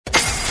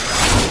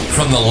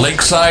From the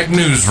Lakeside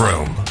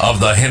Newsroom of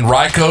the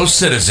Henrico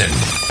Citizen,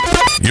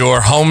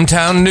 your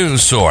hometown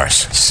news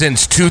source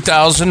since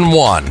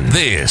 2001,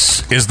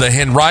 this is the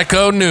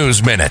Henrico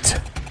News Minute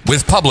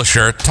with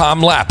publisher Tom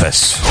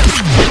Lappas.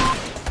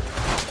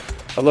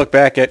 A look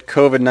back at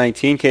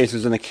COVID-19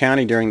 cases in the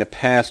county during the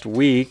past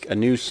week. A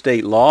new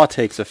state law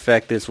takes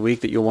effect this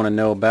week that you'll want to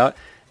know about.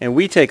 And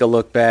we take a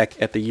look back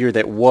at the year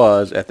that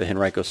was at the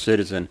Henrico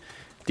Citizen.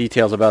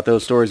 Details about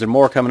those stories and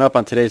more coming up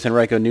on today's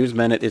Henrico News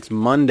Minute. It's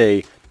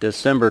Monday,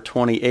 December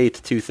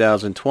 28th,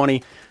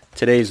 2020.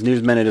 Today's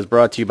News Minute is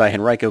brought to you by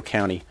Henrico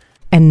County.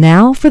 And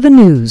now for the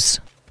news.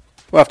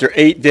 Well, after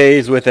 8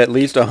 days with at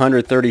least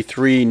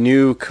 133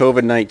 new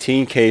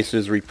COVID-19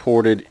 cases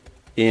reported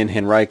in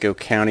Henrico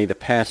County, the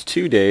past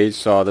 2 days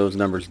saw those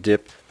numbers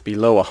dip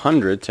below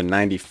 100 to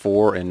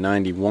 94 and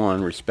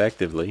 91,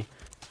 respectively.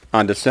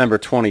 On December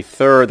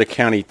 23rd, the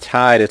county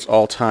tied its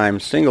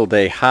all-time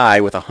single-day high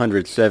with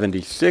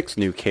 176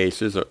 new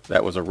cases.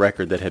 That was a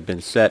record that had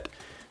been set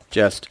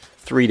just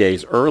 3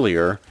 days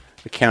earlier.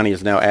 The county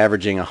is now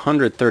averaging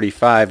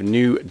 135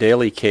 new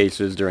daily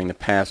cases during the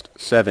past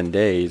 7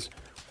 days.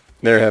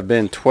 There have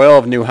been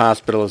 12 new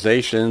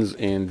hospitalizations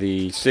in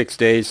the 6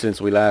 days since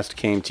we last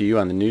came to you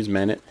on the News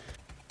Minute,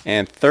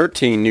 and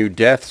 13 new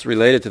deaths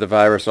related to the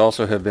virus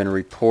also have been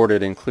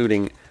reported,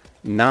 including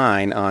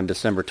 9 on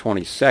December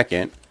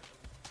 22nd.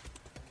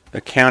 The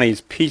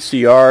county's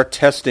PCR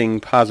testing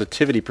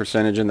positivity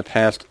percentage in the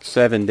past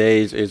 7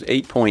 days is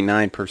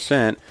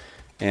 8.9%,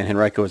 and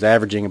Henrico is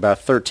averaging about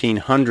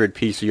 1,300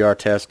 PCR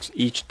tests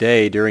each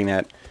day during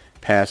that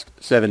past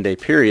 7-day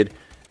period.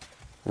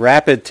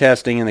 Rapid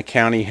testing in the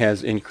county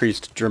has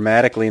increased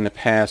dramatically in the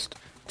past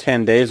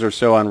 10 days or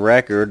so on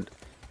record.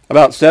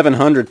 About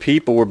 700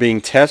 people were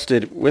being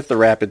tested with the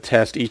rapid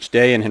test each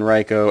day in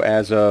Henrico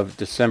as of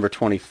December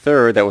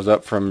 23rd. That was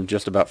up from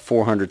just about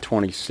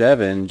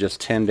 427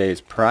 just 10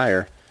 days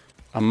prior.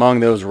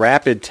 Among those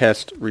rapid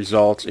test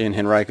results in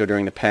Henrico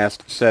during the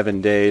past 7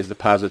 days, the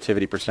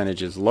positivity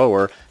percentage is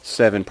lower,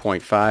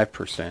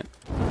 7.5%.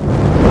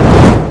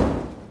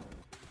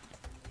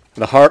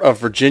 The Heart of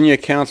Virginia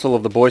Council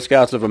of the Boy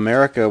Scouts of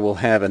America will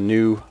have a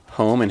new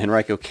home in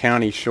Henrico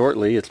County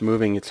shortly. It's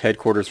moving its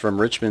headquarters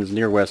from Richmond's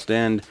near West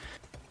End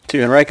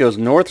to Henrico's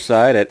north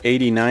side at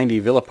 8090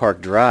 Villa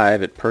Park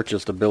Drive. It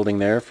purchased a building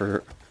there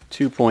for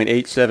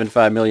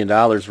 $2.875 million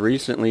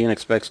recently and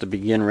expects to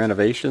begin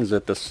renovations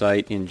at the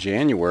site in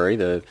January.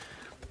 The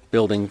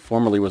building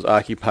formerly was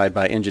occupied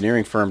by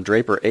engineering firm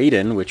Draper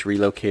Aden, which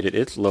relocated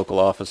its local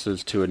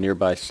offices to a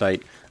nearby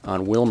site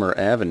on Wilmer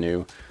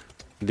Avenue.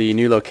 The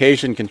new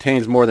location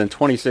contains more than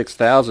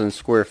 26,000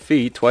 square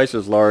feet, twice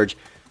as large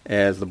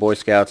as the Boy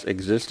Scouts'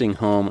 existing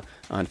home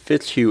on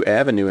Fitzhugh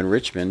Avenue in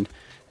Richmond,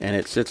 and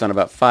it sits on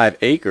about 5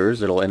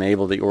 acres. It'll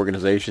enable the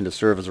organization to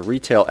serve as a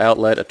retail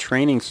outlet, a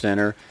training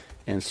center,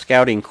 and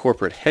scouting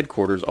corporate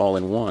headquarters all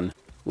in one.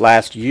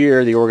 Last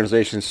year, the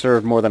organization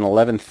served more than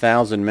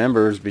 11,000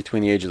 members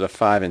between the ages of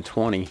 5 and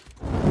 20.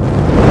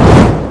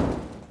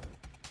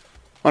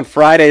 On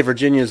Friday,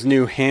 Virginia's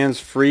new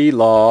hands-free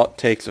law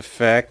takes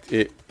effect.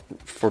 It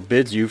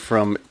forbids you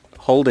from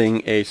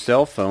holding a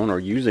cell phone or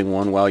using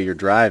one while you're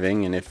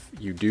driving, and if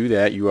you do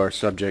that, you are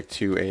subject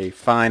to a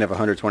fine of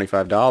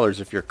 $125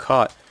 if you're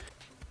caught.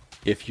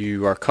 If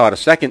you are caught a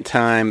second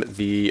time,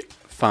 the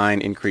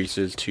fine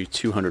increases to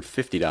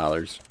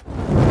 $250.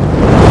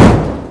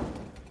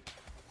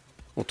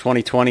 Well,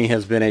 2020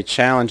 has been a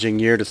challenging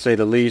year, to say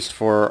the least,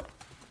 for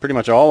pretty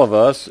much all of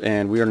us,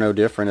 and we are no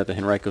different at the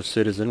Henrico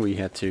Citizen. We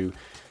had to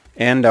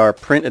end our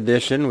print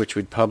edition, which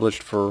we'd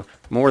published for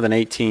more than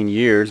 18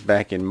 years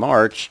back in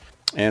March,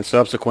 and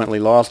subsequently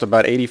lost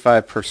about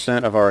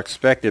 85% of our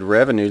expected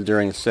revenues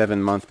during a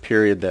 7-month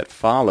period that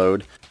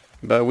followed.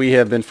 But we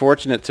have been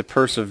fortunate to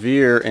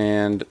persevere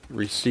and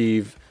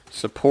receive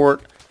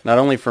support not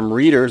only from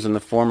readers in the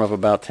form of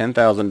about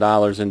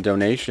 $10,000 in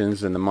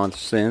donations in the months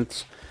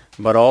since,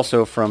 but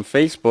also from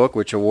Facebook,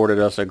 which awarded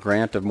us a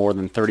grant of more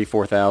than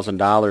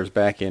 $34,000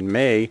 back in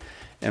May,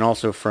 and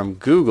also from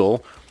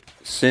Google.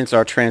 Since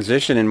our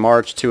transition in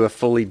March to a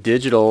fully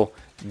digital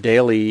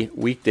daily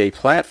weekday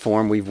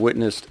platform, we've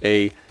witnessed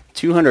a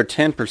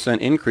 210%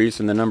 increase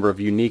in the number of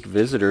unique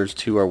visitors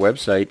to our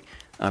website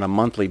on a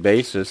monthly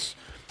basis,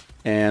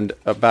 and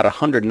about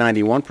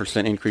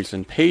 191% increase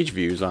in page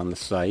views on the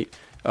site,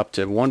 up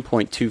to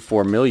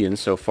 1.24 million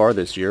so far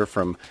this year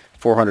from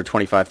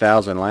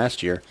 425,000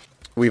 last year.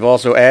 We've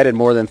also added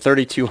more than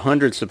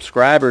 3,200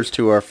 subscribers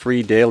to our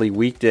free daily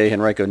weekday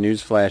Henrico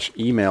Newsflash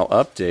email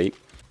update.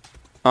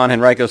 On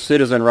Henrico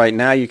Citizen right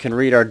now, you can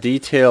read our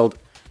detailed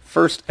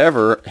first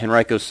ever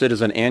Henrico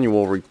Citizen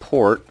annual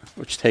report,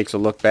 which takes a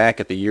look back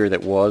at the year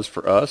that was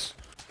for us.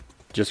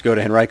 Just go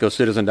to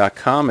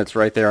henricocitizen.com. It's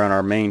right there on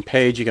our main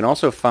page. You can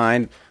also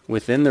find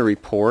within the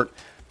report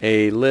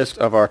a list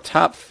of our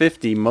top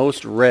 50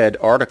 most read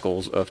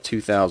articles of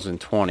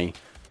 2020.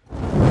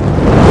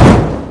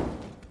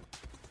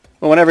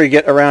 Well, whenever you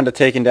get around to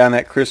taking down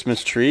that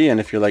Christmas tree, and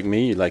if you're like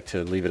me, you'd like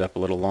to leave it up a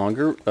little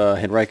longer,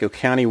 Henrico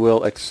County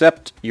will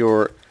accept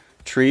your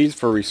trees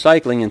for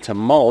recycling into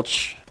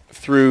mulch.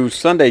 Through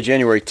Sunday,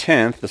 January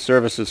 10th, the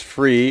service is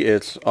free.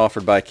 It's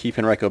offered by Keep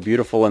Henrico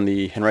Beautiful and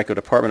the Henrico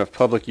Department of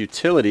Public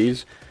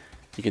Utilities.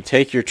 You can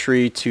take your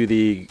tree to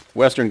the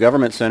Western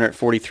Government Center at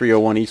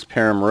 4301 East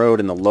Parham Road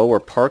in the lower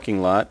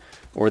parking lot,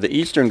 or the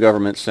Eastern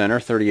Government Center,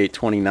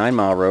 3829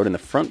 Mile Road in the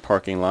front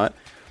parking lot,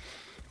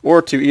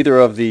 or to either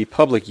of the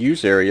public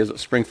use areas.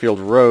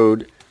 Springfield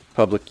Road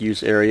public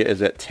use area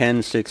is at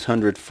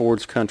 10600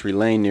 Ford's Country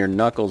Lane near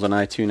Knuckles on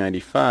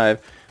I-295,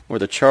 or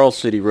the Charles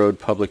City Road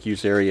public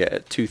use area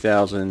at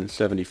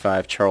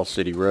 2075 Charles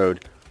City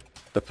Road.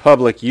 The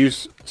public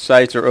use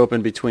sites are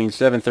open between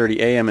 7:30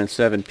 a.m. and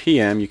 7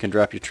 p.m. You can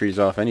drop your trees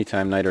off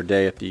anytime, night or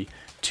day, at the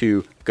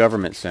two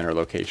Government Center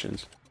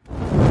locations.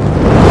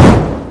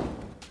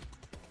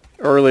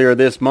 Earlier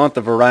this month,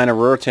 the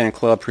Varina-Ruritan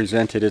Club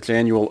presented its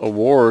annual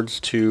awards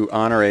to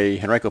honor a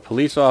Henrico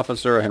police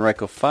officer, a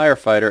Henrico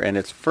firefighter, and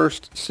its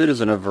first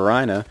citizen of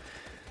Varina.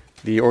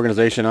 The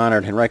organization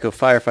honored Henrico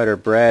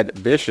firefighter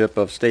Brad Bishop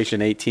of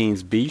Station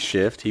 18's B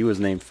Shift. He was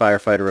named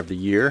Firefighter of the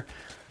Year.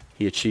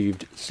 He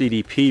achieved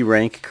CDP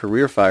rank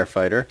career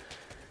firefighter.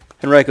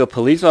 Henrico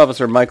police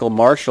officer Michael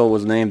Marshall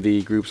was named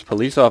the group's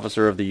Police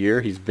Officer of the Year.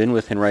 He's been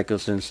with Henrico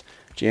since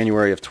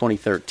January of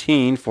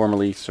 2013,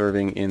 formerly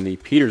serving in the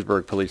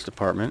Petersburg Police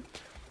Department.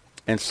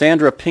 And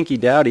Sandra Pinky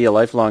Dowdy, a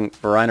lifelong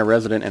Varina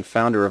resident and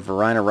founder of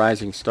Varina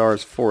Rising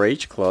Stars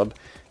 4-H Club,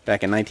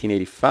 back in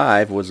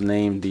 1985, was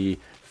named the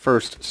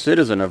first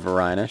citizen of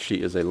Varina. She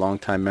is a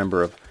longtime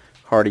member of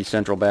Hardy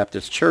Central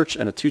Baptist Church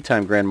and a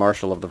two-time Grand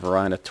Marshal of the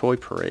Varina Toy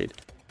Parade.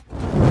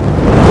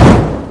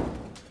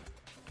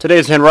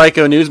 Today's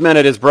Henrico News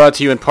Minute is brought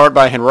to you in part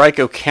by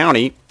Henrico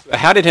County.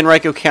 How did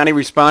Henrico County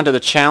respond to the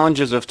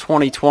challenges of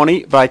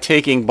 2020? By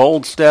taking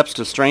bold steps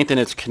to strengthen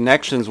its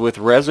connections with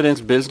residents,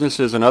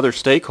 businesses, and other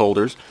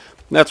stakeholders.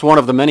 That's one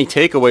of the many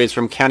takeaways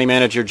from County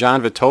Manager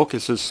John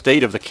Vitolkis'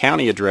 State of the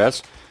County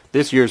address.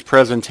 This year's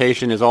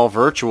presentation is all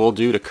virtual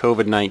due to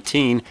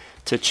COVID-19.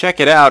 To check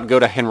it out, go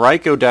to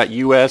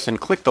henrico.us and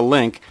click the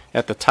link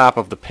at the top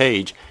of the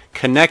page.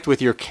 Connect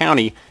with your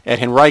county at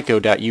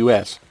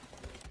henrico.us.